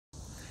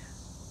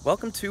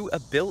Welcome to A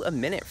Bill a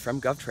Minute from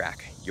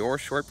GovTrack, your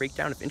short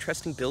breakdown of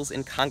interesting bills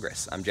in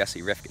Congress. I'm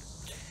Jesse Rifkin.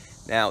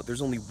 Now,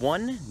 there's only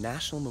one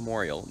national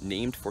memorial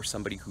named for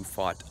somebody who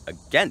fought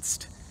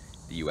against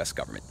the U.S.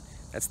 government.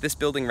 That's this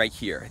building right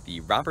here, the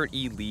Robert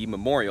E. Lee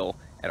Memorial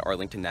at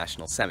Arlington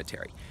National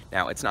Cemetery.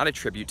 Now, it's not a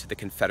tribute to the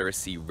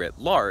Confederacy writ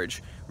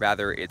large,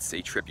 rather it's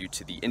a tribute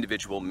to the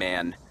individual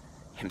man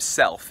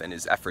himself and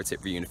his efforts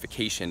at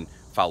reunification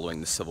following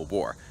the Civil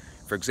War.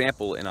 For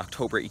example, in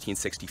October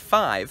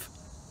 1865,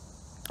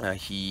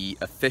 he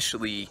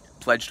officially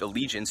pledged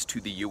allegiance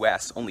to the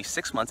U.S. only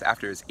 6 months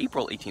after his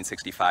April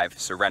 1865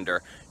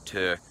 surrender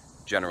to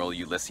General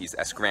Ulysses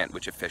S. Grant,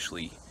 which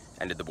officially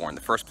ended the war in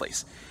the first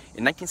place.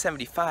 In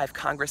 1975,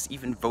 Congress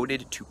even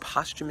voted to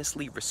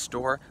posthumously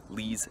restore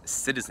Lee's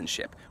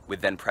citizenship,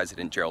 with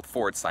then-President Gerald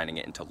Ford signing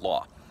it into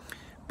law.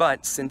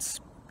 But since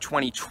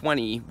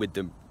 2020, with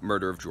the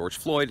murder of George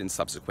Floyd and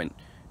subsequent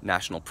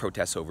national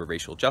protests over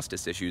racial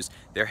justice issues,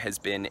 there has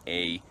been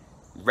a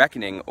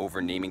reckoning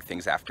over naming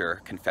things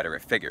after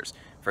Confederate figures.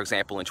 For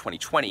example, in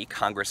 2020,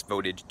 Congress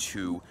voted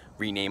to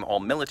rename all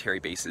military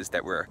bases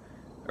that were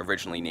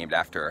originally named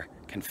after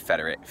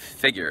Confederate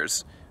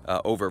figures,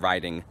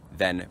 overriding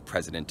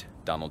then-President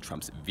Donald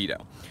Trump's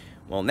veto.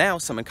 Well, now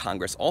some in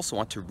Congress also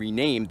want to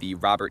rename the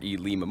Robert E.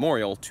 Lee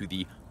Memorial to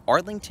the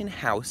Arlington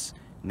House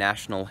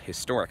National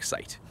Historic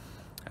Site.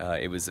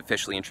 It was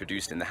officially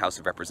introduced in the House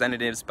of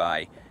Representatives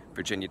by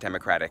Virginia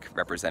Democratic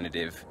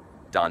Representative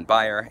Don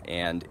Beyer,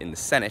 and in the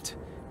Senate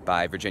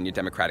by Virginia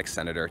Democratic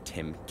Senator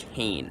Tim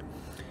Kaine.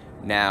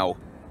 Now,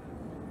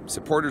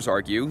 supporters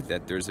argue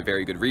that there's a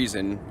very good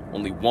reason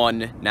only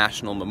one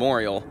national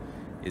memorial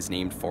is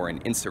named for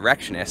an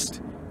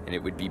insurrectionist, and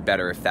it would be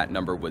better if that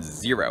number was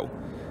 0.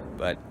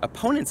 But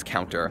opponents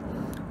counter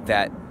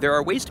that there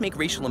are ways to make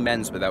racial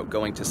amends without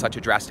going to such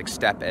a drastic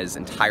step as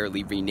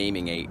entirely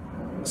renaming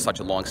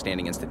such a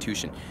long-standing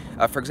institution.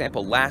 For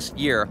example, last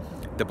year,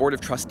 the Board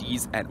of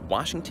Trustees at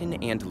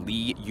Washington and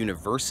Lee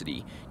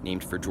University,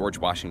 named for George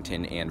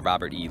Washington and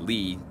Robert E.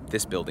 Lee,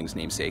 this building's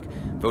namesake,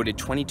 voted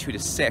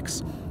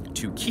 22-6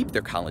 to keep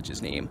their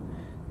college's name.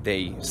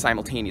 They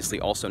simultaneously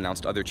also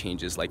announced other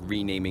changes like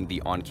renaming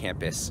the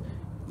on-campus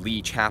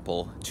Lee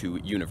Chapel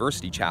to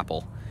University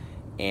Chapel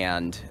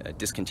and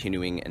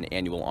discontinuing an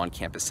annual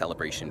on-campus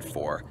celebration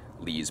for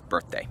Lee's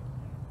birthday.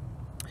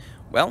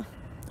 Well,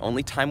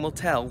 only time will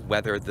tell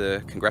whether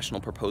the congressional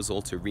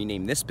proposal to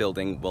rename this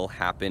building will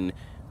happen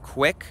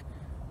quick,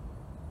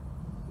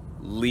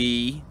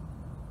 Lee